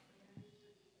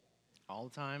all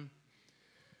the time.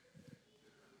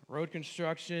 Road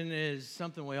construction is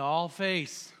something we all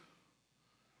face.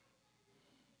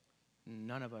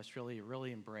 None of us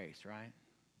really embrace, right?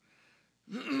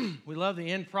 We love the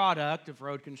end product of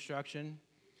road construction.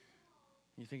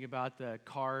 You think about the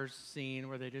cars scene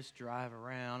where they just drive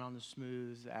around on the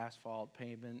smooth asphalt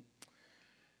pavement.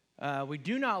 We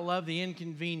do not love the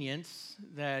inconvenience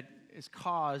that is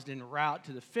caused en route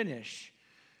to the finish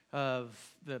of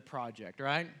the project,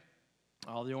 right?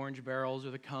 All the orange barrels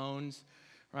or the cones,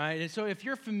 right? And so if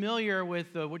you're familiar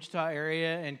with the Wichita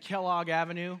area and Kellogg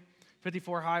Avenue,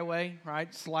 54 Highway,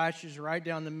 right, slashes right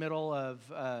down the middle of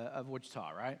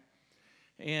Wichita, right?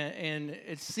 And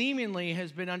it seemingly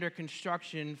has been under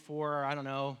construction for,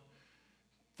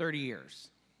 30 years,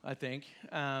 I think,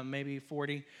 maybe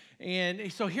 40.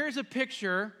 And so here's a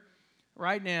picture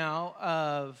right now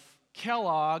of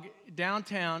Kellogg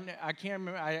downtown. I can't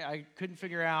remember, I couldn't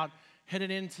figure out,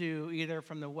 headed into either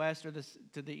from the west or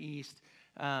to the east.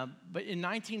 But in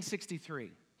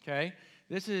 1963, okay?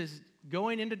 This is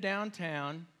going into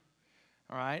downtown,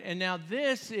 all right? And now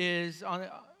this is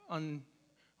on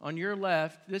your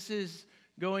left. This is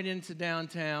going into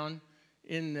downtown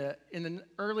in the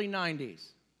early 90s,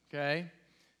 okay?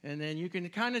 And then you can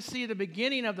kind of see the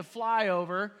beginning of the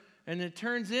flyover, and it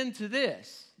turns into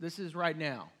this. This is right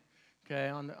now, okay,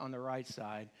 on the right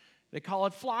side. They call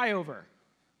it flyover,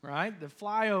 right? The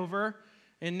flyover,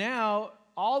 and now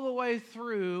all the way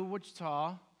through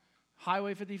Wichita,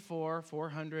 Highway 54,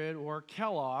 400, or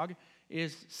Kellogg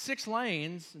is 6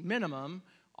 lanes minimum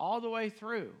all the way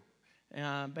through,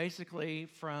 basically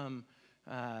from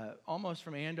almost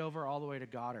from Andover all the way to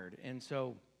Goddard. And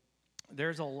so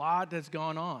there's a lot that's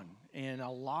gone on and a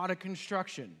lot of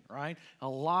construction, right? A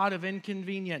lot of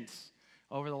inconvenience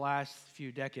over the last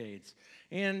few decades.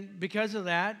 And because of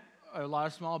that, a lot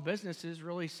of small businesses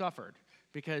really suffered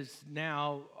because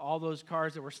now all those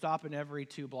cars that were stopping every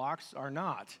 2 blocks are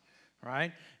not.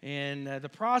 Right? And the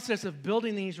process of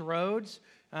building these roads,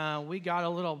 we got a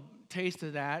little taste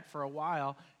of that for a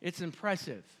while. It's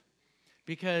impressive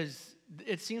because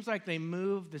it seems like they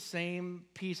move the same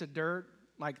piece of dirt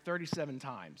like 37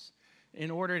 times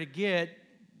in order to get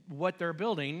what they're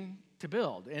building to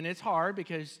build. And it's hard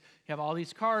because you have all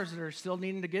these cars that are still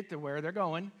needing to get to where they're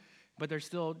going, but they're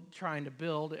still trying to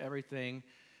build everything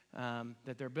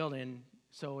that they're building.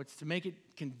 So it's to make it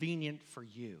convenient for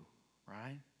you,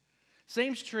 right?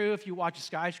 Same's true if you watch a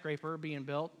skyscraper being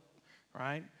built,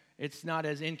 right? It's not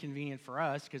as inconvenient for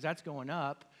us because that's going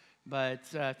up. But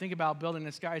think about building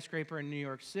a skyscraper in New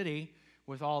York City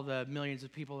with all the millions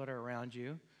of people that are around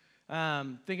you.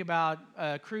 Think about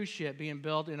a cruise ship being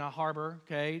built in a harbor,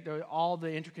 okay? All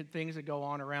the intricate things that go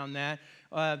on around that.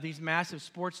 These massive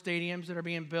sports stadiums that are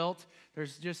being built.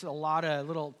 There's just a lot of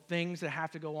little things that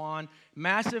have to go on.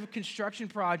 Massive construction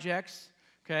projects,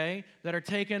 okay, that are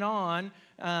taken on,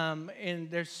 and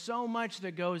there's so much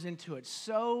that goes into it.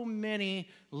 So many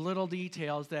little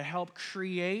details that help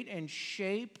create and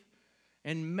shape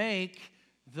and make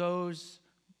those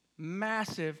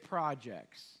massive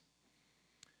projects.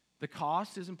 The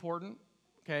cost is important,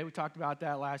 okay? We talked about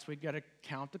that last week. You got to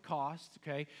count the cost,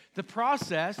 okay? The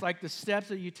process, like the steps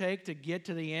that you take to get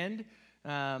to the end.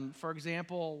 For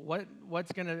example, we're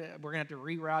going to have to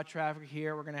reroute traffic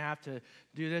here. We're going to have to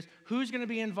do this. Who's going to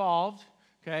be involved?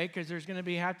 Okay, because there's going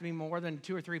to have to be more than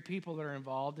 2 or 3 people that are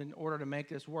involved in order to make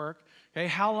this work. Okay,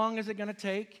 how long is it going to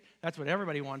take? That's what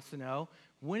everybody wants to know.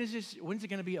 When's it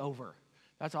going to be over?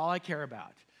 That's all I care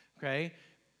about. Okay,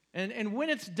 and when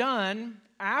it's done,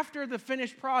 after the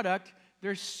finished product,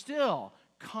 there's still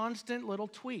constant little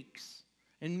tweaks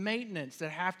and maintenance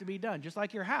that have to be done, just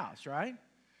like your house, right?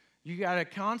 You got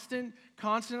to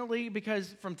constantly,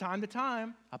 because from time to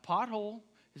time, a pothole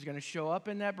is going to show up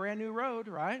in that brand new road,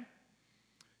 right?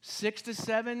 6 to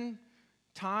 7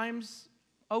 times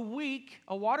a week,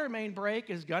 a water main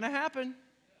break is going to happen.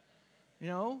 You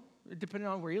know, depending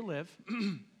on where you live.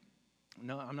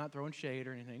 No, I'm not throwing shade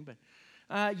or anything, but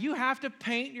you have to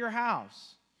paint your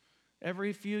house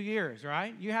every few years,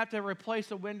 right? You have to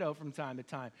replace a window from time to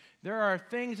time. There are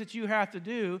things that you have to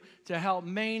do to help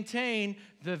maintain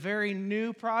the very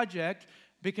new project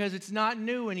because it's not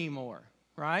new anymore,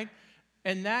 right?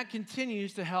 And that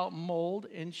continues to help mold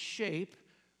and shape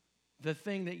the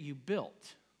thing that you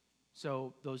built.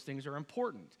 So those things are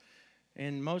important.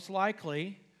 And most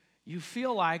likely, you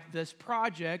feel like this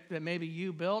project that maybe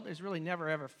you built is really never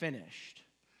ever finished.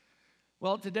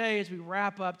 Well, today as we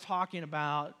wrap up talking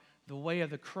about the way of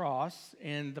the cross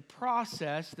and the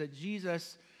process that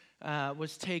Jesus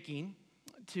was taking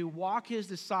to walk his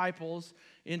disciples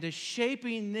into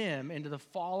shaping them into the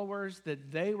followers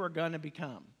that they were going to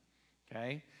become.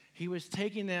 okay? He was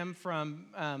taking them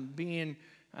from being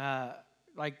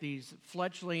like these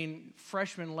fledgling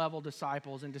freshman-level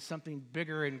disciples into something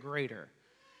bigger and greater.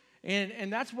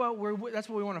 And that's what we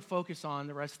want to focus on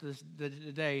the rest of the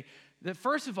day. That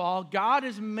first of all, God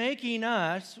is making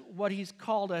us what He's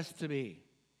called us to be.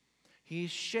 He's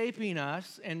shaping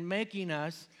us and making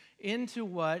us into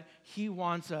what He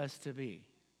wants us to be.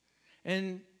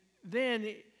 And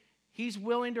then He's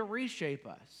willing to reshape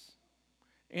us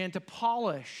and to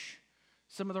polish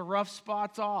some of the rough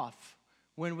spots off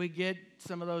when we get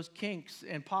some of those kinks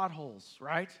and potholes,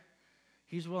 right?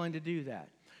 He's willing to do that.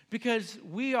 Because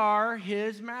we are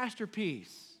His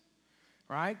masterpiece,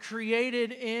 right?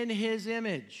 Created in His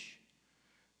image.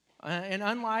 And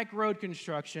unlike road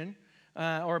construction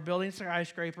or building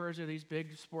skyscrapers or these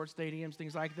big sports stadiums,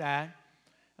 things like that,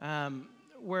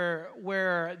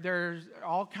 where there's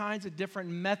all kinds of different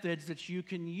methods that you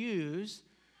can use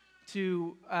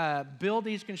to build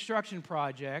these construction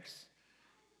projects,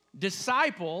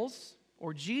 disciples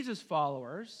or Jesus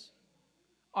followers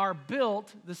are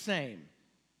built the same.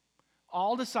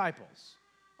 All disciples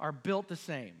are built the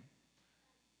same.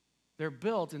 They're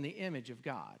built in the image of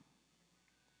God.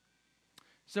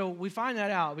 So we find that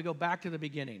out. We go back to the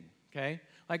beginning, okay?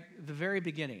 Like the very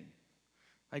beginning.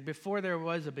 Like before there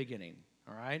was a beginning,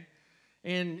 all right?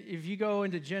 And if you go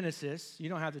into Genesis, you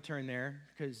don't have to turn there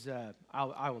because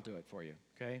I will do it for you,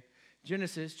 okay?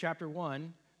 Genesis chapter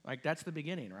 1, like that's the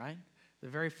beginning, right? The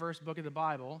very first book of the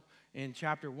Bible in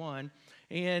chapter 1.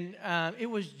 And it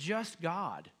was just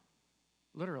God.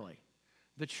 Literally.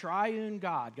 The triune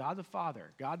God, God the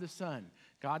Father, God the Son,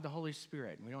 God the Holy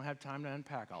Spirit. We don't have time to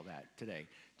unpack all that today.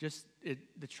 Just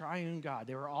the triune God.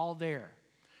 They were all there.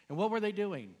 And what were they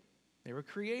doing? They were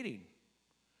creating.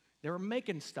 They were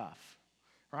making stuff,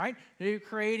 right? They were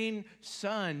creating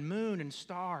sun, moon, and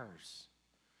stars.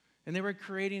 And they were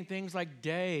creating things like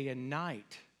day and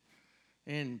night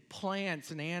and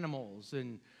plants and animals.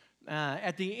 And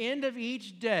at the end of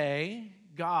each day,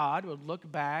 God would look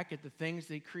back at the things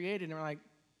they created and they're like,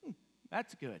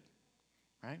 that's good,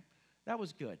 right? That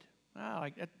was good. Oh,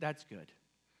 like that's good.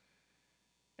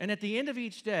 And at the end of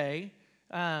each day,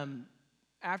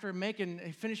 after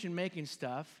finishing making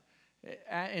stuff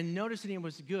and noticing it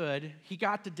was good, he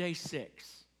got to day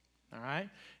 6, all right?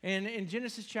 And in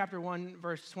Genesis chapter 1,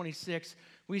 verse 26,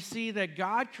 we see that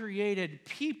God created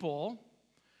people.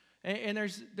 And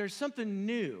there's something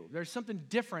new. There's something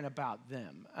different about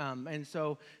them. And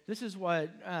so this is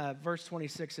what verse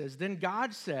 26 says. Then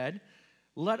God said,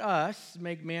 let us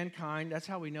make mankind. That's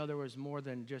how we know there was more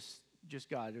than just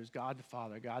God. There was God the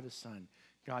Father, God the Son,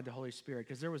 God the Holy Spirit,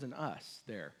 because there was an us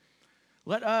there.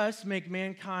 Let us make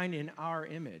mankind in our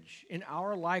image, in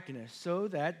our likeness, so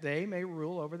that they may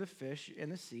rule over the fish in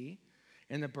the sea,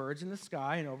 and the birds in the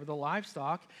sky, and over the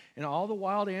livestock, and all the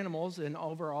wild animals, and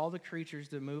over all the creatures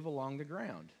that move along the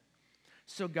ground.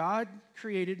 So God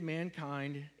created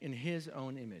mankind in His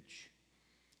own image.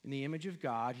 In the image of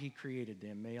God, He created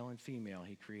them. Male and female,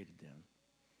 He created them.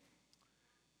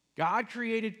 God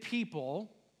created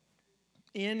people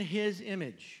in His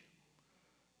image.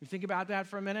 You think about that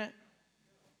for a minute?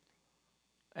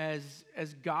 As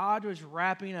God was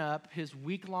wrapping up His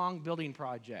week-long building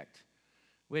project,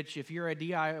 which if you're a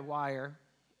DIYer,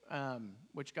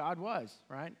 which God was,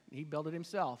 right? He built it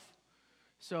Himself.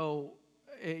 So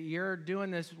you're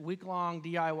doing this week-long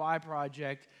DIY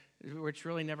project, which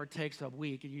really never takes a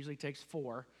week. It usually takes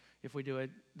 4 if we do it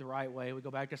the right way. We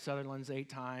go back to Sutherland's 8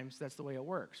 times. That's the way it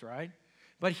works, right?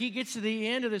 But He gets to the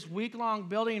end of this week-long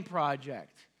building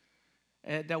project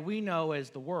that we know as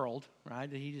the world, right?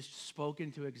 That He just spoke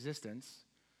into existence.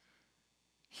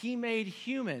 He made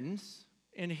humans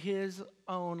in His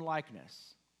own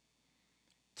likeness,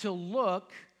 to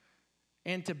look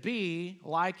and to be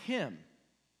like Him.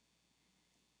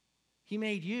 He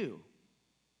made you.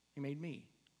 He made me.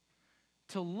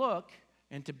 To look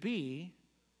and to be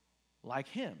like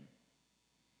Him.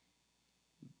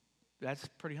 That's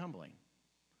pretty humbling.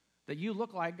 That you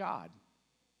look like God.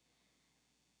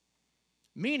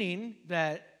 Meaning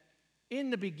that in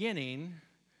the beginning,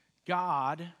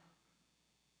 God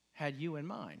had you in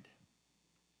mind.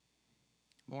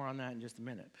 More on that in just a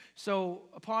minute. So,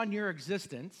 upon your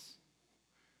existence,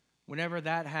 whenever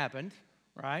that happened,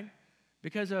 right,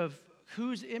 because of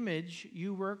whose image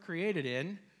you were created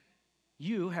in,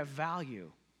 you have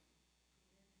value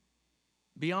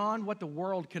beyond what the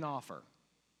world can offer.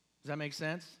 Does that make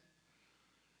sense?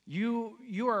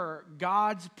 You are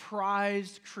God's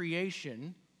prized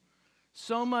creation,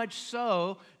 so much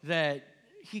so that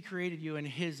He created you in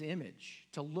His image,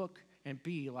 to look and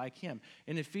be like him.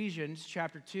 In Ephesians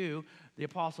chapter 2, the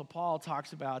Apostle Paul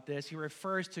talks about this. He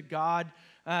refers to God,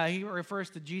 he refers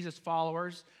to Jesus'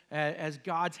 followers as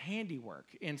God's handiwork.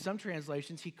 In some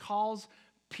translations, he calls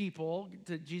people,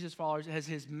 to Jesus' followers, as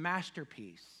his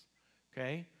masterpiece,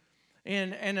 okay?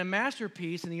 And a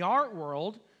masterpiece in the art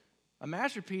world, a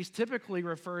masterpiece typically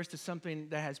refers to something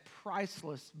that has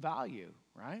priceless value,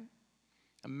 right?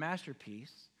 A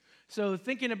masterpiece. So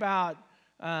thinking about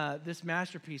this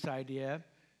masterpiece idea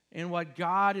and what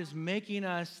God is making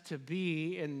us to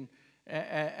be and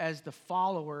as the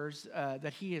followers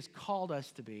that he has called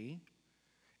us to be,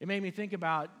 it made me think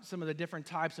about some of the different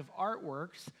types of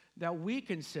artworks that we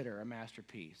consider a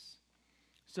masterpiece.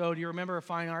 So do you remember a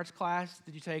fine arts class?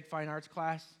 Did you take fine arts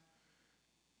class?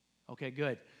 Okay,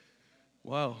 good.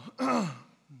 Whoa.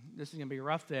 This is going to be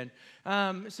rough then.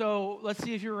 So let's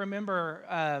see if you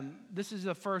remember. This is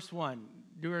the first one.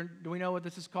 Do we know what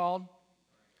this is called?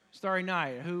 Starry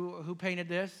Night. Who painted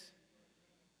this?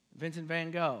 Vincent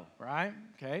van Gogh, right?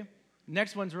 Okay.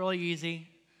 Next one's really easy.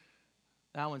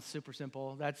 That one's super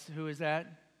simple. Who is that?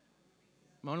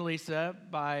 Mona Lisa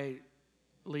by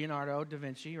Leonardo da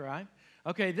Vinci, right?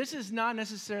 Okay, this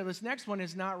next one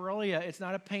is not really it's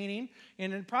not a painting,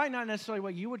 and it's probably not necessarily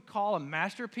what you would call a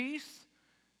masterpiece,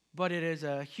 but it is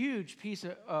a huge piece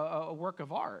of a work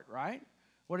of art, right?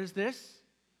 What is this?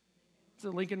 It's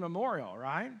a Lincoln Memorial,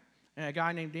 right? And a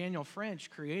guy named Daniel French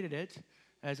created it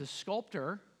as a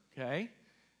sculptor, okay?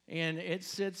 And it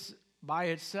sits by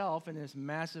itself in this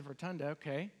massive rotunda,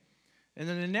 okay? And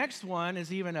then the next one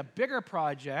is even a bigger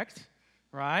project,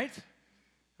 right?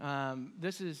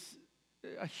 This is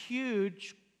a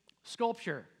huge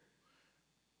sculpture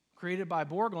created by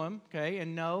Borglum, okay?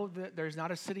 And know that there's not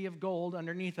a city of gold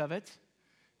underneath of it,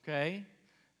 okay?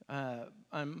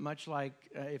 Much like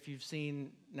if you've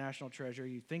seen National Treasure,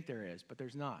 you think there is, but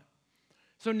there's not.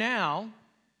 So now,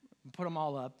 put them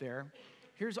all up there.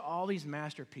 Here's all these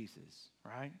masterpieces,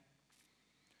 right?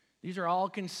 These are all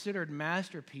considered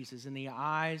masterpieces in the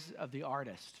eyes of the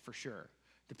artist, for sure.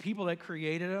 The people that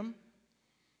created them,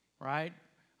 right?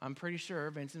 I'm pretty sure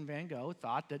Vincent van Gogh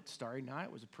thought that Starry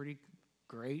Night was a pretty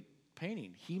great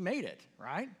painting. He made it,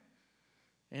 right?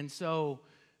 And so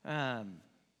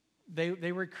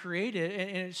they were created,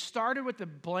 and it started with the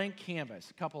blank canvas,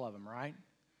 a couple of them, right?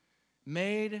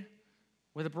 Made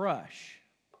with a brush,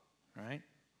 right?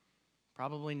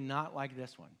 Probably not like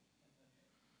this one,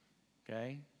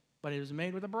 okay? But it was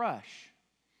made with a brush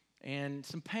and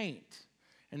some paint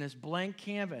and this blank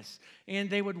canvas. And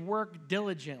they would work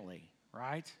diligently,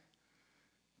 right,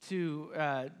 to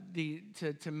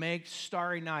make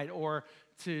Starry Night or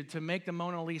to make the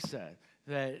Mona Lisa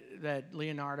that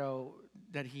Leonardo,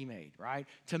 that he made, right?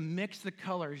 To mix the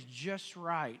colors just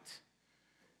right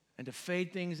and to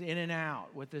fade things in and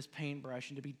out with this paintbrush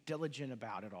and to be diligent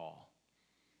about it all.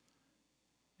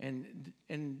 And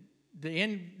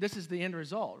this is the end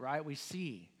result, right? We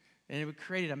see. And it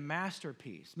created a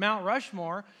masterpiece. Mount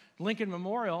Rushmore, Lincoln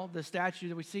Memorial, the statue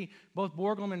that we see, both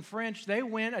Borglum and French, they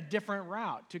went a different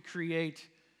route to create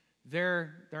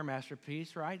their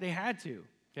masterpiece, right? They had to,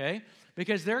 okay?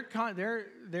 Because their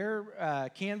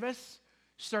canvas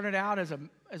started out as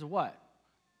a what?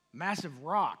 Massive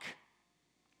rock.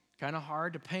 Kind of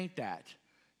hard to paint that,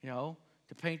 to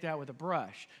paint that with a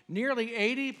brush. Nearly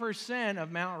 80%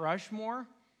 of Mount Rushmore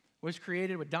was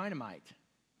created with dynamite,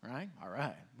 right? All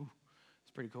right. Ooh,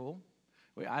 it's pretty cool.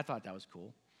 I thought that was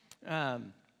cool.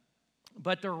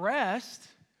 But the rest,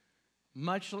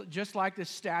 just like the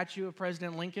statue of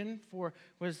President Lincoln,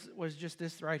 was just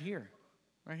this right here.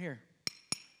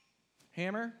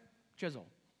 Hammer, chisel.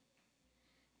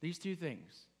 These two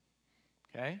things,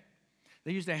 okay?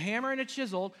 They used a hammer and a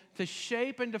chisel to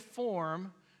shape and to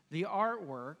form the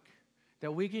artwork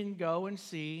that we can go and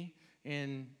see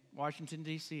in Washington,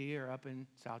 D.C. or up in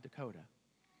South Dakota.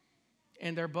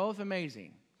 And they're both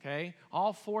amazing, okay?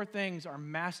 All four things are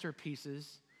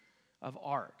masterpieces of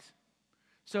art.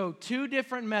 So two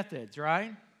different methods,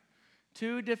 right?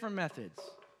 Two different methods.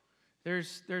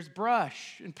 There's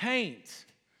brush and paint,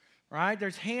 right?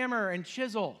 There's hammer and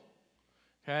chisel,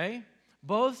 okay?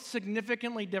 Both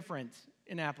significantly different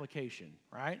in application,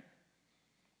 right?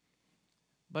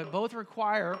 But both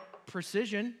require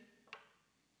precision,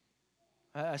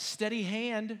 a steady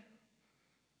hand,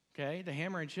 okay? The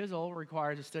hammer and chisel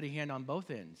requires a steady hand on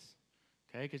both ends,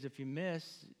 okay? Because if you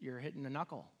miss, you're hitting the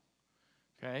knuckle,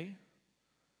 okay?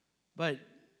 But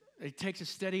it takes a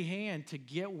steady hand to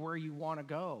get where you want to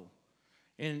go.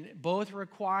 And both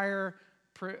require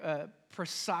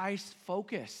precise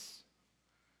focus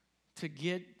to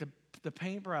get the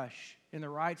paintbrush in the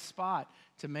right spot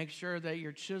to make sure that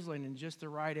you're chiseling in just the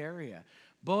right area.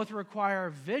 Both require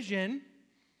vision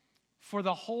for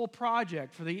the whole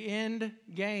project, for the end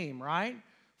game, right?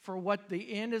 For what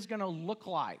the end is going to look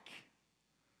like.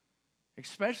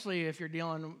 Especially if you're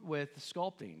dealing with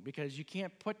sculpting, because you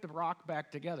can't put the rock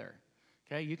back together.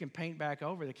 Okay, you can paint back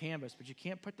over the canvas, but you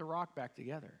can't put the rock back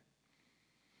together.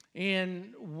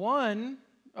 In one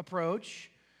approach,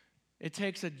 it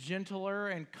takes a gentler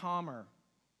and calmer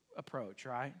approach,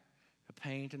 right? The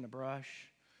paint and the brush.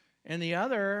 And the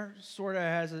other sort of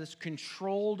has this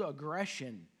controlled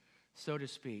aggression, so to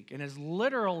speak, and is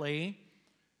literally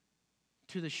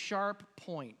to the sharp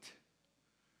point.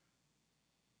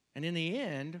 And in the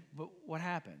end, what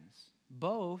happens?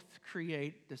 Both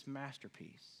create this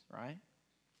masterpiece, right?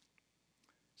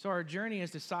 So our journey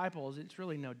as disciples, it's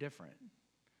really no different.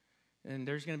 And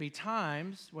there's going to be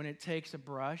times when it takes a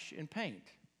brush and paint.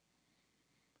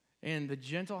 And the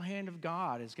gentle hand of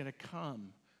God is going to come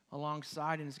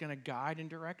alongside and is going to guide and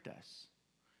direct us,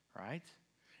 right?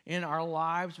 And our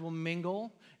lives will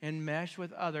mingle and mesh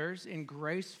with others in a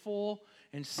graceful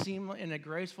and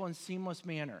seamless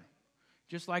manner.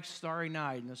 Just like Starry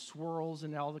Night and the swirls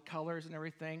and all the colors and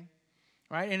everything,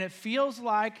 right? And it feels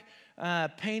like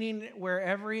painting where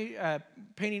everything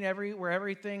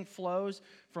flows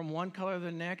from one color to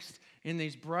the next in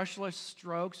these brushless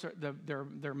strokes.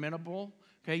 They're minimal.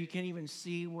 Okay, you can't even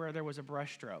see where there was a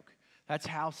brush stroke. That's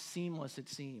how seamless it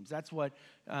seems. That's what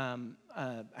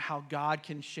how God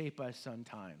can shape us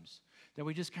sometimes. That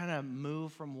we just kind of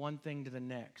move from one thing to the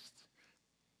next,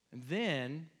 and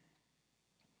then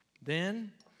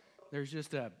there's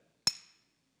just a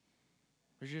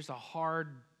hard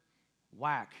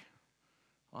whack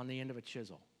on the end of a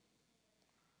chisel.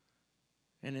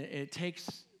 And it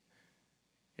takes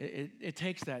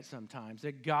that sometimes.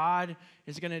 That God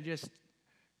is going to just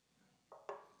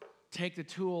take the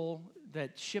tool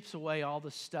that chips away all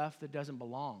the stuff that doesn't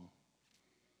belong.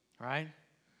 Right?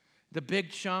 The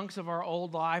big chunks of our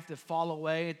old life that fall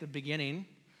away at the beginning.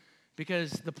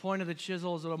 Because the point of the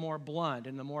chisel is a little more blunt,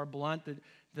 and the more blunt,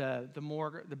 the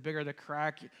bigger the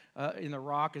crack in the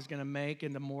rock is going to make,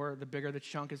 and the bigger the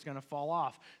chunk is going to fall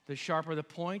off. The sharper the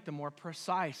point, the more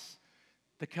precise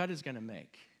the cut is going to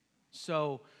make.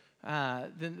 So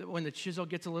then when the chisel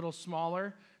gets a little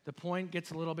smaller, the point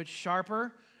gets a little bit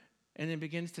sharper, and then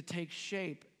begins to take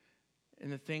shape in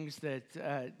the things that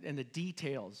in the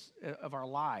details of our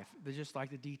life. They're just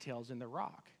like the details in the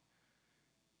rock.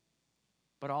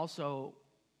 But also,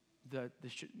 the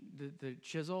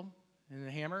chisel and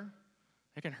the hammer,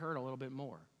 it can hurt a little bit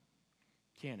more,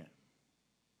 can it?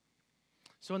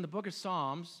 So in the book of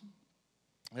Psalms,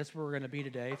 that's where we're going to be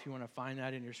today, if you want to find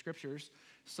that in your scriptures.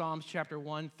 Psalms chapter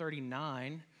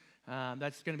 139,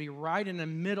 that's going to be right in the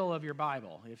middle of your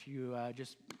Bible. If you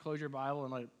just close your Bible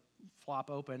and let it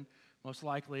flop open, most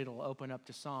likely it'll open up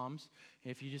to Psalms.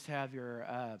 If you just have your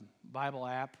Bible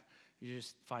app, you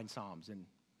just find Psalms and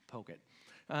poke it.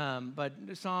 But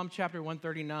Psalm chapter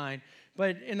 139.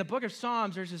 But in the book of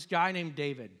Psalms, there's this guy named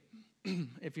David.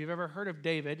 If you've ever heard of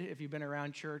David, if you've been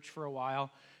around church for a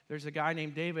while, there's a guy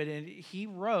named David, and he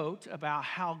wrote about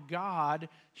how God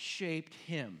shaped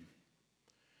him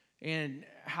and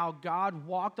how God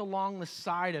walked along the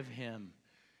side of him,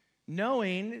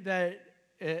 knowing that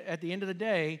at the end of the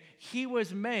day, he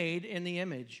was made in the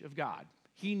image of God.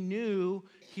 He knew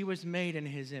he was made in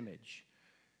his image.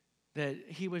 That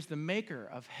he was the maker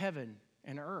of heaven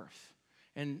and earth.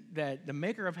 And that the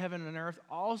maker of heaven and earth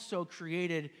also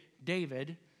created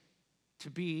David to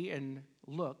be and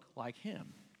look like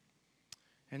him.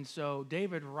 And so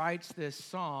David writes this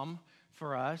psalm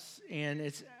for us, and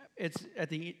it's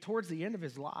towards the end of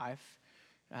his life,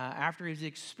 after he's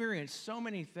experienced so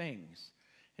many things.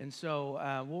 And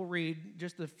so we'll read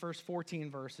just the first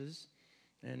 14 verses,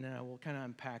 and we'll kind of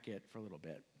unpack it for a little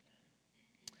bit.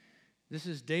 This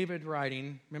is David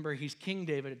writing. Remember, he's King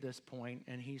David at this point,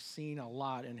 and he's seen a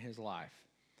lot in his life.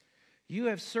 You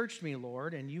have searched me,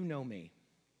 Lord, and you know me.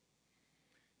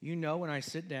 You know when I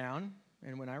sit down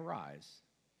and when I rise.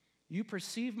 You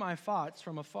perceive my thoughts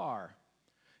from afar.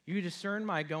 You discern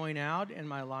my going out and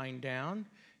my lying down.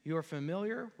 You are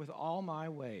familiar with all my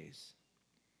ways.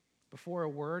 Before a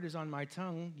word is on my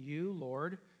tongue, you,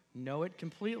 Lord, know it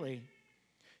completely.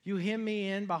 You hem me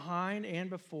in behind and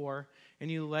before,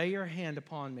 and you lay your hand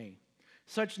upon me.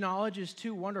 Such knowledge is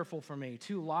too wonderful for me,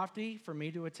 too lofty for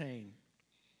me to attain.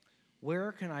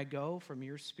 Where can I go from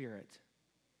your spirit?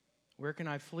 Where can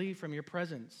I flee from your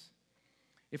presence?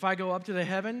 If I go up to the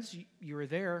heavens, you are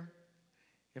there.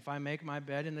 If I make my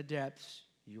bed in the depths,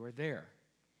 you are there.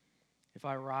 If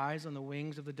I rise on the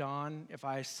wings of the dawn, if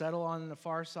I settle on the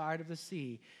far side of the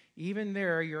sea, even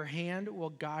there your hand will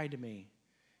guide me.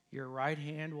 Your right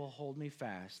hand will hold me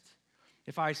fast.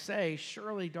 If I say,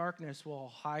 surely darkness will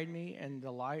hide me, and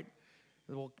the light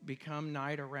will become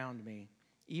night around me,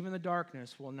 even the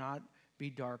darkness will not be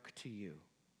dark to you.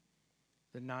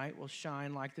 The night will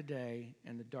shine like the day,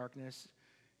 and the darkness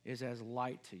is as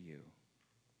light to you.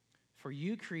 For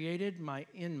you created my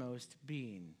inmost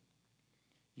being.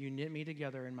 You knit me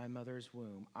together in my mother's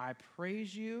womb. I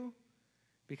praise you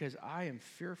because I am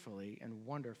fearfully and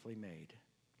wonderfully made.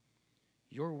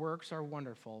 Your works are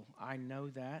wonderful. I know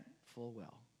that full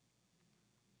well.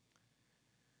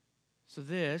 So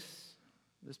this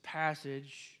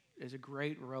passage is a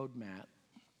great roadmap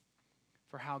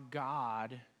for how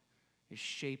God is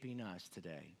shaping us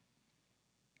today.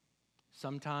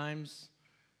 Sometimes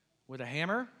with a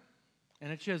hammer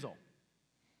and a chisel.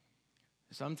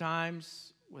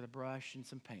 Sometimes with a brush and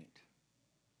some paint.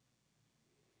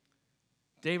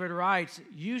 David writes,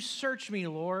 you search me,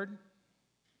 Lord.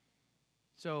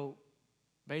 So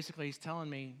basically he's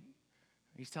telling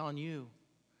you,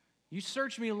 you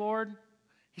search me, Lord.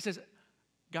 He says,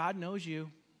 God knows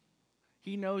you.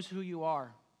 He knows who you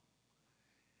are.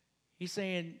 He's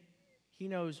saying he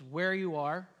knows where you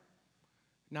are,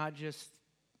 not just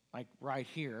like right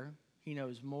here. He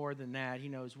knows more than that. He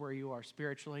knows where you are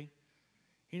spiritually.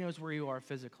 He knows where you are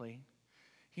physically.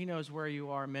 He knows where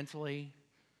you are mentally,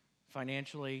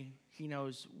 financially. He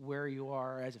knows where you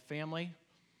are as a family,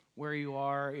 where you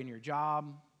are in your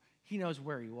job. He knows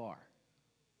where you are.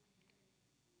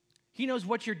 He knows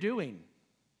what you're doing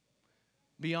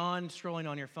beyond scrolling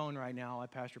on your phone right now while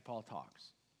Pastor Paul talks,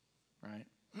 right?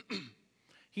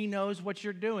 He knows what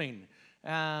you're doing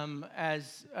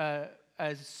as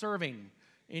serving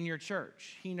in your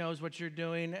church. He knows what you're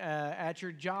doing at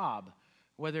your job,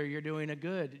 whether you're doing a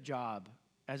good job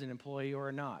as an employee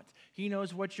or not. He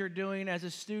knows what you're doing as a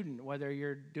student, whether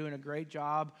you're doing a great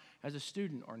job as a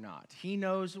student or not. He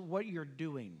knows what you're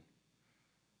doing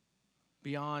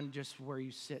beyond just where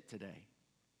you sit today.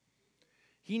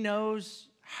 He knows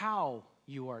how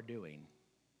you are doing.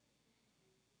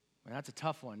 Well, that's a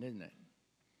tough one, isn't it?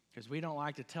 Because we don't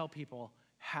like to tell people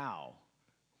how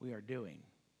we are doing.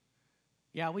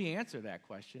 Yeah, we answer that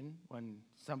question when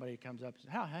somebody comes up and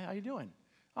says, how you doing?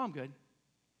 Oh, I'm good.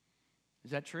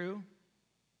 Is that true?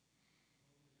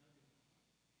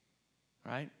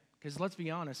 Right? Because let's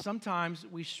be honest, sometimes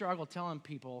we struggle telling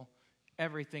people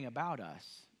everything about us,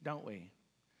 don't we?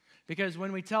 Because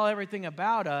when we tell everything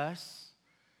about us,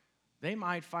 they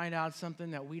might find out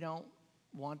something that we don't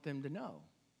want them to know,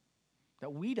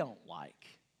 that we don't like.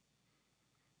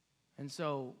 And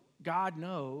so God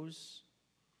knows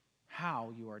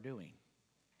how you are doing,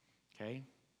 okay?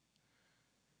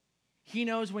 He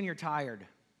knows when you're tired,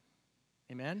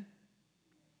 amen?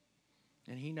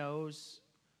 And he knows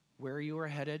where you are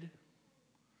headed,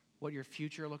 what your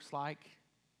future looks like.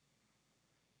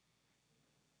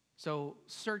 So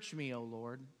search me, O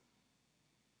Lord.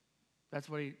 That's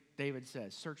what David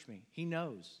says, search me. He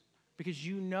knows, because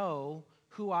you know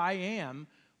who I am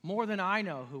more than I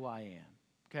know who I am,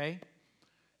 okay?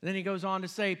 And then he goes on to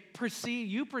say,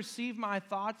 you perceive my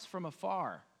thoughts from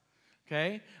afar,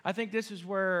 okay? I think this is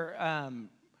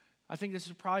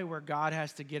probably where God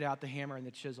has to get out the hammer and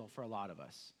the chisel for a lot of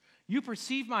us. You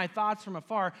perceive my thoughts from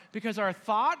afar, because our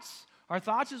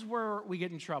thoughts is where we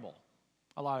get in trouble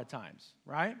a lot of times,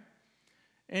 right?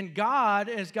 And God,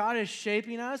 as God is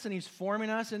shaping us and he's forming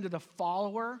us into the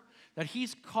follower that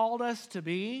he's called us to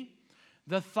be,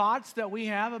 the thoughts that we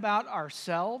have about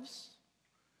ourselves,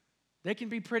 they can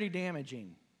be pretty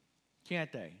damaging,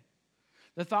 can't they?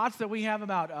 The thoughts that we have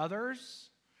about others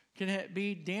can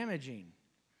be damaging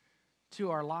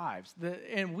to our lives.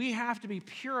 And we have to be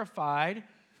purified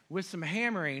with some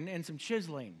hammering and some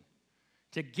chiseling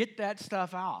to get that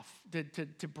stuff off,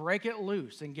 to break it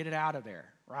loose and get it out of there,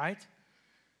 right?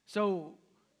 So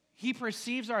he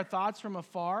perceives our thoughts from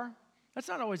afar. That's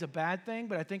not always a bad thing,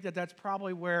 but I think that that's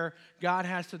probably where God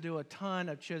has to do a ton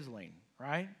of chiseling,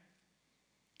 right?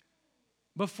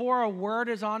 Before a word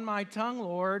is on my tongue,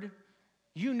 Lord,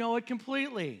 you know it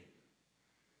completely.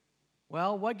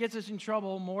 Well, what gets us in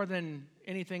trouble more than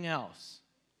anything else?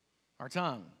 Our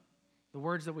tongue, the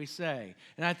words that we say.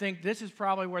 And I think this is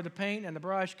probably where the paint and the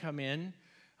brush come in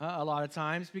a lot of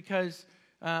times, because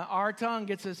our tongue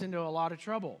gets us into a lot of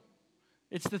trouble.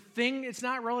 It's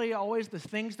not really always the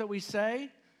things that we say,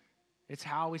 it's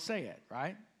how we say it,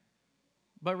 right?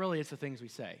 But really it's the things we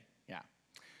say, yeah.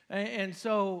 And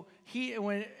so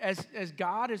as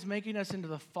God is making us into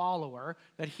the follower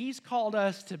that he's called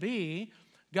us to be,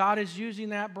 God is using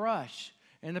that brush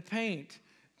and the paint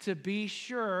to be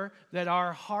sure that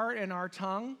our heart and our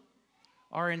tongue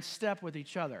are in step with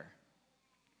each other.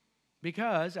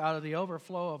 Because out of the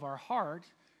overflow of our heart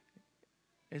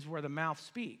is where the mouth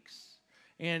speaks.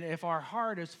 And if our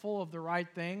heart is full of the right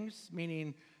things,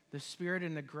 meaning the Spirit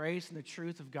and the grace and the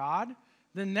truth of God,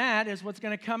 then that is what's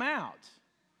going to come out.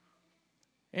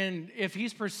 And if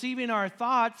he's perceiving our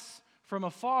thoughts from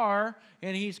afar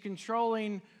and he's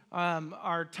controlling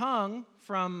our tongue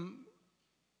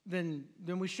then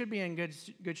we should be in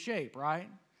good shape, right?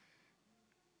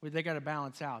 They got to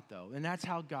balance out, though. And that's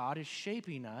how God is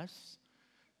shaping us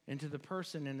into the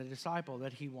person and the disciple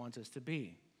that he wants us to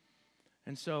be.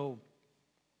 And so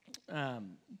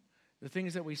the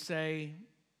things that we say,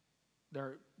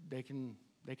 they can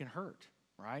hurt,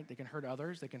 right? They can hurt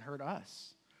others. They can hurt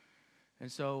us.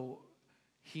 And so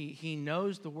he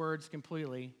knows the words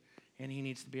completely, and he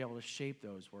needs to be able to shape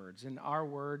those words. And our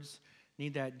words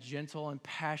need that gentle and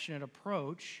passionate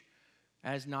approach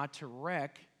as not to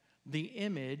wreck the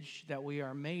image that we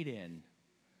are made in.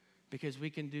 Because we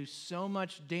can do so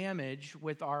much damage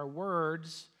with our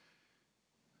words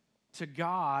to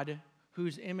God,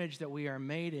 whose image that we are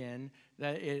made in,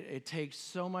 that it takes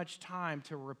so much time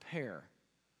to repair,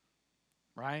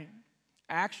 right?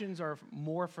 Actions are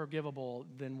more forgivable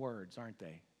than words, aren't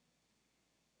they?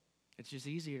 It's just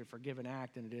easier to forgive an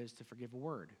act than it is to forgive a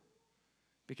word.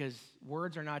 Because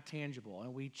words are not tangible,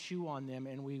 and we chew on them,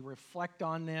 and we reflect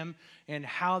on them, and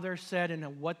how they're said,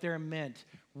 and what they're meant,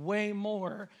 way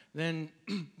more than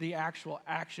the actual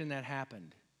action that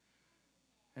happened.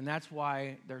 And that's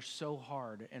why they're so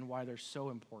hard, and why they're so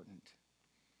important.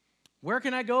 Where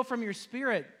can I go from your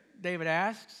Spirit? David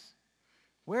asks.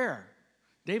 Where?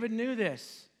 David knew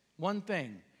this one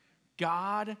thing: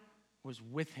 God was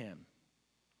with him.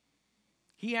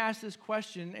 He asked this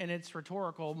question, and it's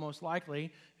rhetorical, most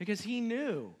likely, because he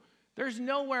knew there's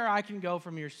nowhere I can go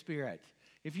from your Spirit.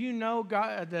 If you know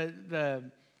God,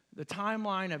 the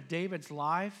timeline of David's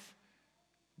life,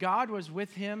 God was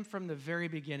with him from the very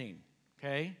beginning.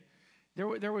 Okay,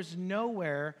 there was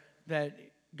nowhere that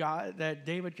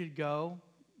David could go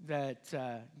that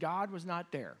God was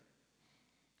not there,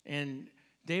 and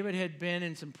David had been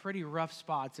in some pretty rough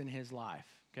spots in his life.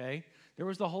 Okay. There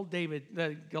was the whole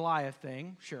the Goliath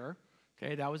thing, sure.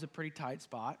 Okay, that was a pretty tight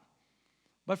spot.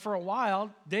 But for a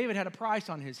while, David had a price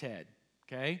on his head,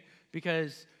 okay?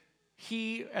 Because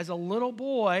he, as a little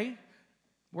boy,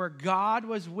 where God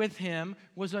was with him,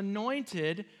 was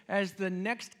anointed as the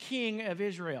next king of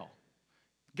Israel.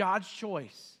 God's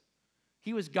choice.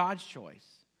 He was God's choice.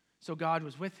 So God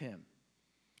was with him.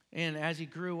 And as he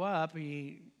grew up,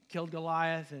 he killed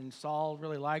Goliath, and Saul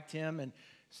really liked him, and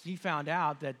he found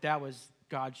out that was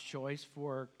God's choice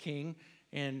for king.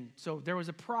 And so there was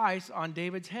a price on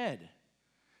David's head.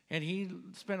 And he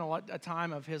spent a lot of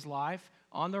time of his life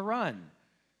on the run.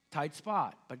 Tight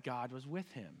spot, but God was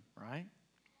with him, right?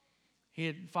 He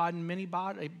had fought in many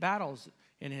battles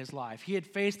in his life. He had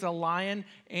faced a lion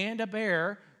and a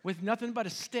bear with nothing but a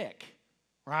stick,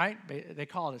 right? They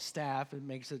call it a staff. It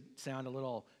makes it sound a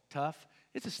little tough.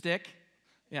 It's a stick,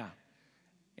 yeah.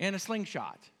 And a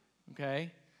slingshot, okay?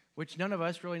 Which none of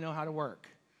us really know how to work,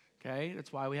 okay?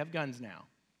 That's why we have guns now,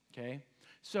 okay?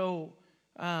 So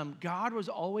God was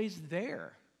always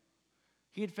there.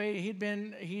 He's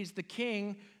the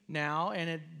king now, and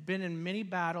had been in many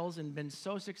battles and been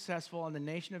so successful, and the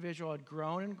nation of Israel had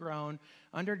grown and grown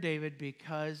under David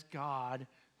because God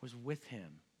was with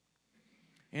him.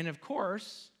 And of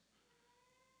course,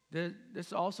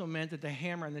 this also meant that the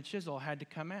hammer and the chisel had to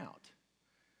come out,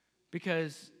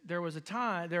 because there was a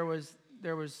time,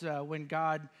 when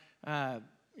God,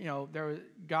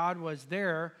 God was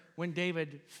there when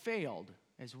David failed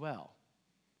as well.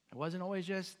 It wasn't always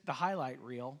just the highlight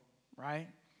reel, right?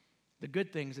 The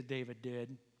good things that David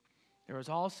did. There was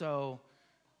also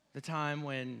the time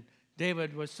when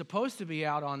David was supposed to be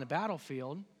out on the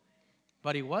battlefield,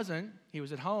 but he wasn't. He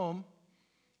was at home,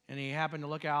 and he happened to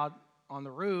look out on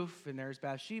the roof, and there's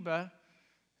Bathsheba,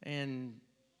 and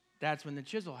that's when the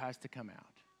chisel has to come out,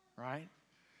 right?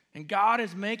 And God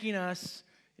is making us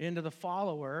into the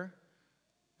follower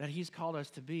that he's called us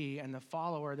to be, and the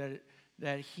follower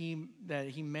that he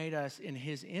made us in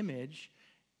his image,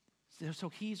 so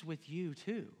he's with you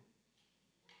too.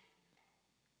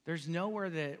 There's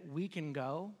nowhere that we can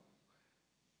go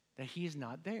that he's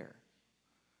not there.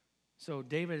 So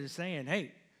David is saying,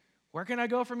 hey, where can I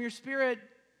go from your Spirit?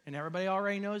 And everybody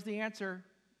already knows the answer.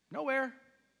 Nowhere.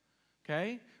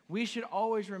 Okay? We should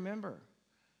always remember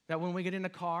that when we get in a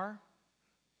car,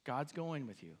 God's going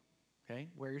with you. Okay?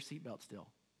 Wear your seatbelt still.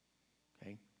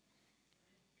 Okay?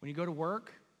 When you go to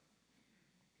work,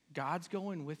 God's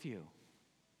going with you.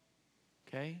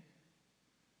 Okay?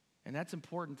 And that's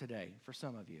important today for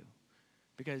some of you,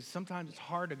 because sometimes it's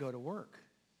hard to go to work.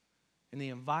 in the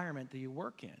environment that you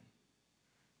work in.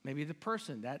 Maybe the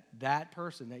person, that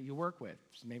person that you work with,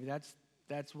 maybe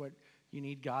that's what you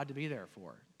need God to be there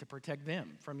for, to protect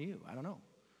them from you. I don't know.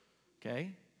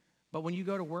 Okay? But when you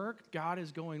go to work, God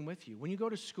is going with you. When you go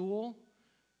to school,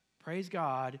 praise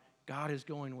God, God is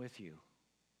going with you.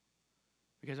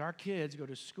 Because our kids go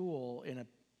to school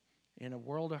in a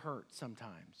world of hurt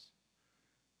sometimes.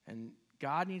 And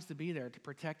God needs to be there to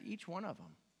protect each one of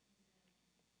them.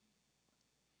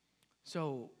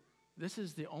 So this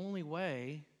is the only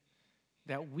way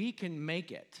that we can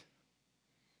make it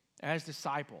as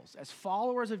disciples, as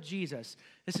followers of Jesus.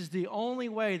 This is the only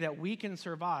way that we can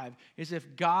survive, is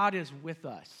if God is with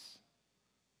us.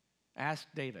 Ask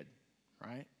David,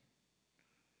 right?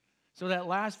 So that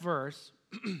last verse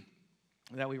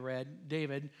that we read,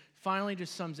 David finally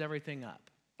just sums everything up.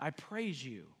 I praise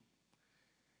you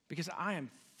because I am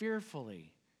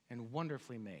fearfully and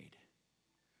wonderfully made.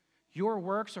 Your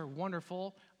works are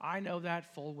wonderful. I know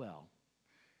that full well.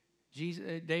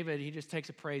 David, he just takes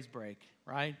a praise break,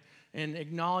 right? And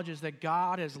acknowledges that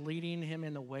God is leading him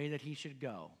in the way that he should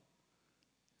go.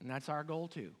 And that's our goal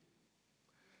too.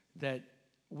 That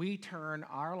we turn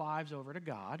our lives over to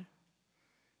God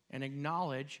and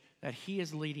acknowledge that he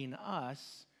is leading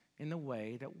us in the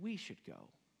way that we should go.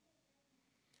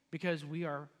 Because we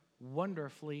are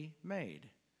wonderfully made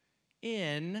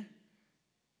in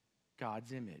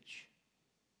God's image.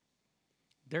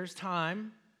 There's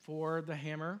time for the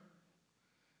hammer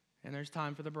and there's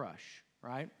time for the brush,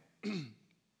 right?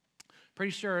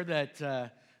 Pretty sure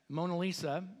that Mona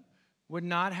Lisa would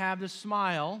not have the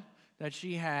smile that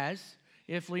she has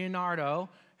if Leonardo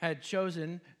had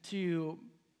chosen to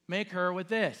make her with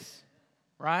this,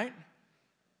 right?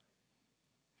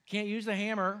 Can't use the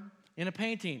hammer in a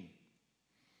painting,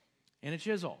 in a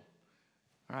chisel,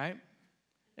 right?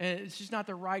 And it's just not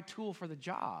the right tool for the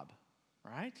job,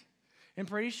 right? I'm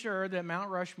pretty sure that Mount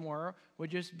Rushmore would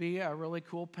just be a really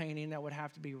cool painting that would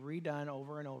have to be redone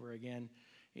over and over again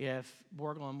if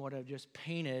Borglum would have just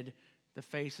painted the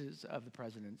faces of the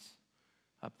presidents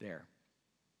up there.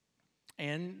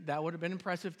 And that would have been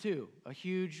impressive too. A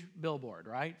huge billboard,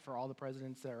 right, for all the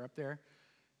presidents that are up there.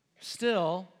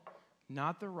 Still,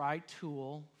 not the right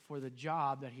tool for the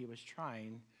job that he was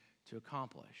trying to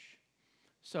accomplish.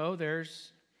 So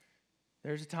there's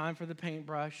a time for the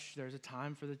paintbrush, there's a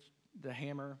time for the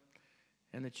hammer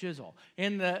and the chisel.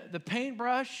 And the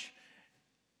paintbrush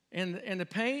and the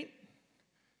paint,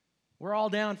 we're all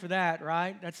down for that,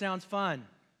 right? That sounds fun.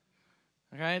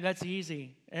 Okay, that's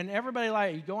easy. And everybody,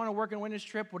 like, you go on a work and witness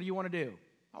trip, what do you want to do?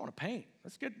 I want to paint.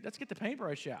 Let's get the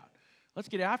paintbrush out. Let's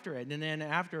get after it. And then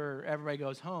after everybody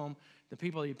goes home, the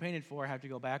people you painted for have to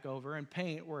go back over and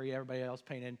paint where everybody else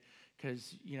painted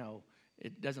because,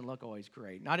 it doesn't look always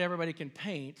great. Not everybody can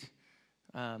paint.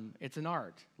 It's an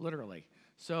art, literally.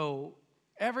 So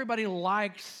everybody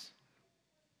likes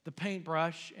the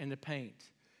paintbrush and the paint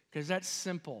because that's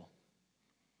simple,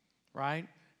 right?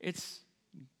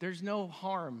 There's no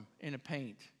harm in a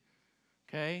paint,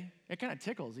 okay? It kind of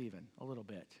tickles even a little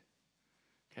bit,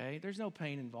 okay? There's no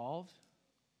pain involved.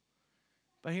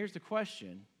 But here's the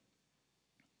question.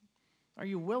 Are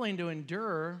you willing to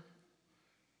endure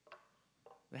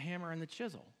the hammer and the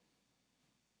chisel?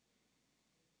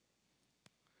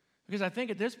 Because I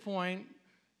think at this point,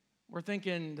 we're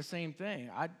thinking the same thing.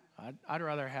 I'd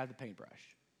rather have the paintbrush.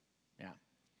 Yeah.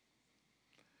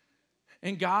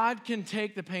 And God can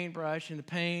take the paintbrush and the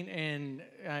paint and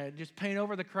just paint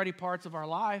over the cruddy parts of our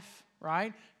life,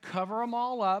 right? Cover them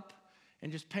all up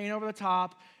and just paint over the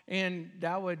top, and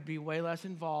that would be way less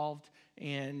involved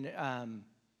and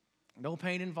no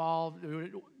paint involved.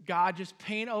 God, just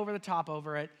paint over the top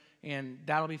over it, and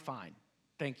that'll be fine.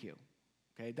 Thank you.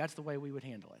 Okay, that's the way we would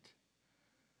handle it.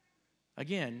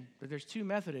 Again, but there's two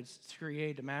methods to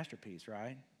create a masterpiece,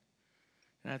 right?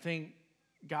 And I think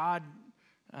God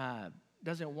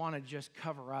doesn't want to just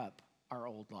cover up our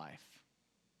old life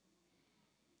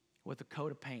with a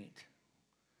coat of paint.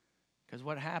 Because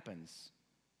what happens?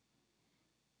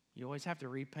 You always have to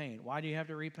repaint. Why do you have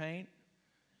to repaint?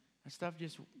 That stuff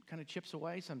just kind of chips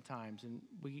away sometimes, and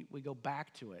we go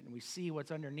back to it, and we see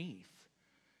what's underneath.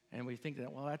 And we think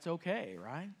that, well, that's okay,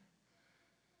 right?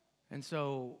 And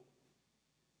so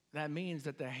that means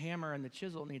that the hammer and the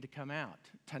chisel need to come out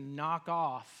to knock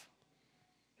off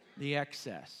the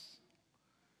excess,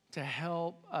 to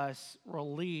help us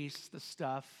release the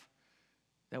stuff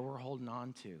that we're holding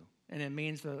on to. And it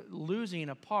means losing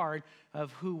a part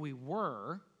of who we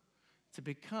were to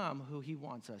become who he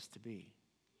wants us to be.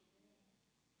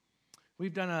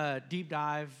 We've done a deep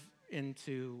dive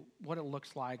into what it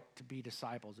looks like to be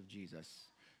disciples of Jesus,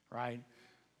 right?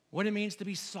 What it means to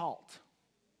be salt.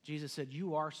 Jesus said,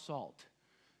 you are salt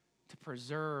to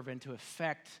preserve and to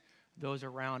affect those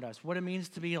around us. What it means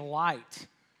to be a light,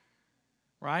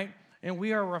 right? And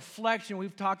we are a reflection.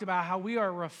 We've talked about how we are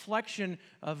a reflection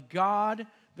of God,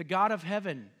 the God of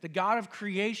heaven, the God of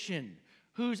creation,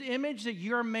 whose image that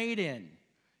you're made in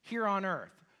here on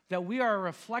earth, that we are a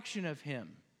reflection of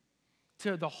him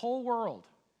to the whole world,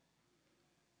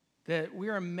 that we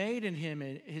are made in him,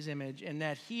 in his image, and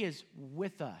that he is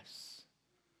with us,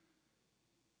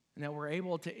 and that we're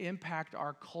able to impact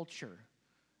our culture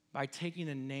by taking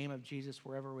the name of Jesus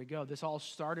wherever we go. This all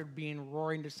started being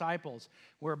Roaring Disciples,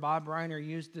 where Bob Reiner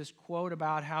used this quote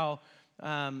about how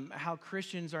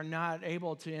Christians are not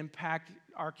able to impact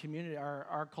our community,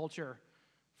 our culture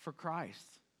for Christ,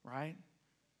 right?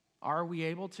 Are we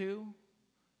able to?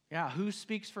 Yeah, who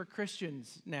speaks for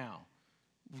Christians now?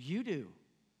 You do,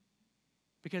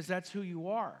 because that's who you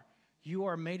are. You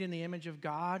are made in the image of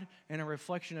God and a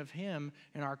reflection of him,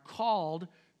 and are called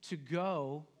to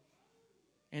go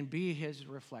and be his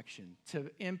reflection, to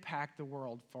impact the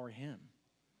world for him.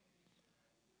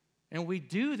 And we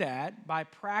do that by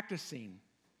practicing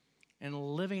and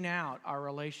living out our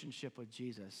relationship with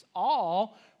Jesus,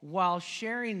 all while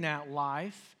sharing that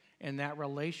life and that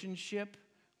relationship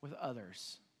with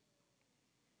others.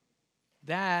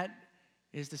 That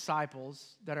is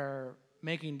disciples that are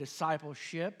making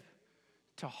discipleship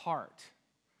to heart,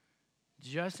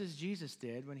 just as Jesus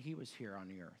did when he was here on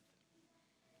the earth.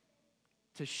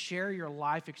 To share your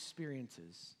life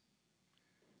experiences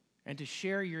and to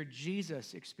share your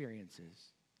Jesus experiences.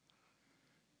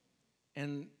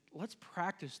 And let's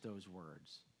practice those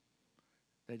words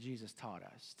that Jesus taught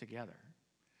us together.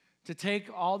 To take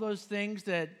all those things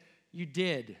that you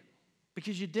did,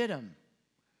 because you did them,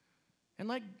 and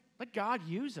let God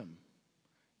use them.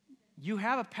 You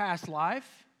have a past life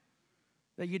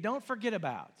that you don't forget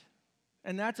about,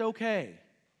 and that's okay.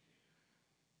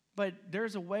 But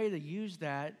there's a way to use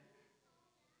that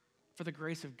for the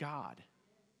grace of God.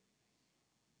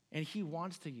 And he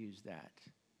wants to use that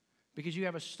because you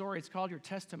have a story. It's called your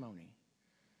testimony.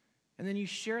 And then you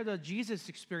share the Jesus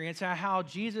experience, how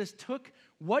Jesus took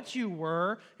what you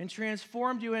were and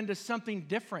transformed you into something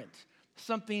different,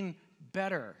 something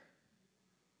better,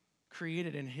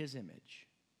 created in his image.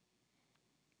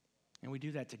 And we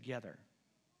do that together,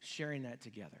 sharing that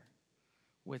together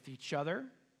with each other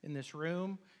in this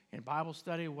room, in Bible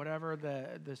study, whatever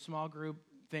the small group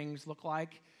things look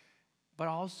like, but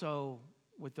also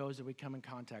with those that we come in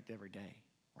contact every day,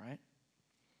 right?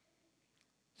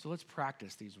 So let's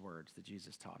practice these words that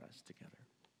Jesus taught us together.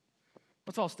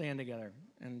 Let's all stand together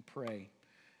and pray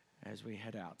as we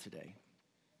head out today.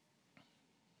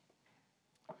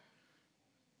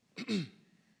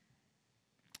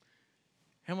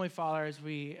 Heavenly Father, as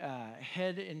we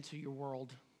head into your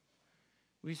world,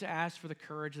 we just ask for the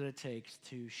courage that it takes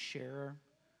to share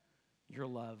your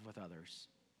love with others.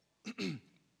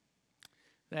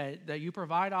 that you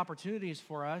provide opportunities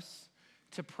for us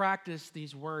to practice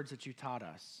these words that you taught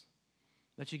us.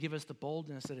 That you give us the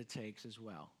boldness that it takes as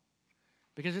well.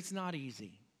 Because it's not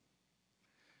easy.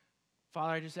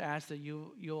 Father, I just ask that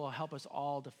you'll help us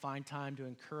all to find time to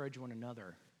encourage one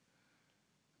another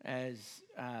as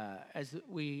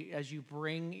you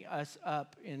bring us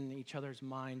up in each other's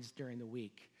minds during the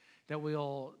week. That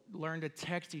we'll learn to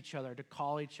text each other, to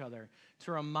call each other,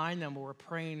 to remind them we're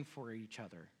praying for each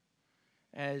other.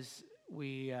 As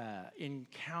we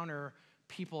encounter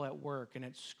people at work and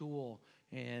at school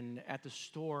and at the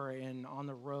store and on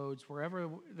the roads, wherever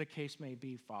the case may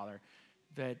be, Father,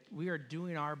 that we are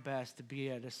doing our best to be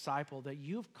a disciple that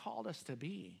you've called us to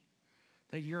be,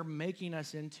 that you're making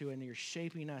us into and you're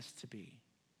shaping us to be.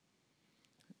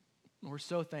 We're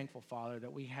so thankful, Father,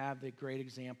 that we have the great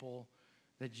example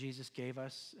that Jesus gave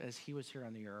us as he was here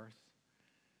on the earth.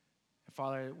 And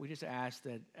Father, we just ask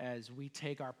that as we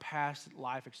take our past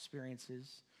life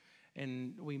experiences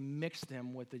and we mix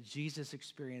them with the Jesus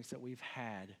experience that we've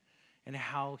had and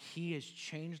how he has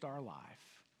changed our life,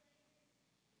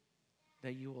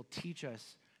 that you will teach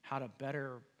us how to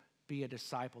better be a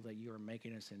disciple that you are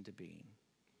making us into being.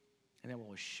 And then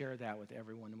we'll share that with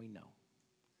everyone we know.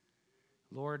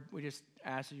 Lord, we just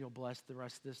ask that you'll bless the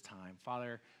rest of this time.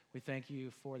 Father, we thank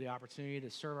you for the opportunity to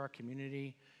serve our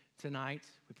community tonight.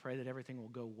 We pray that everything will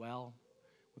go well.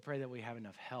 We pray that we have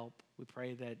enough help. We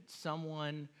pray that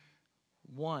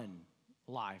one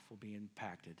life will be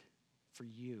impacted for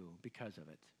you because of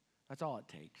it. That's all it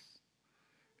takes.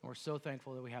 And we're so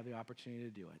thankful that we have the opportunity to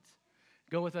do it.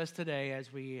 Go with us today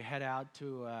as we head out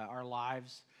to our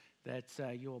lives,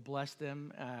 that you will bless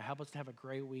them. Help us to have a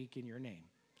great week in your name.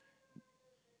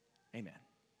 Amen.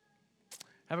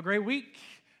 Have a great week.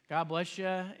 God bless you,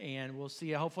 and we'll see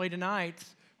you hopefully tonight,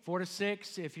 4 to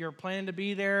 6. If you're planning to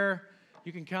be there,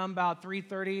 you can come about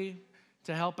 3:30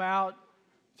 to help out.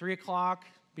 3 o'clock,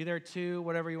 be there 2,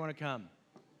 whatever you want to come.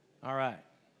 All right.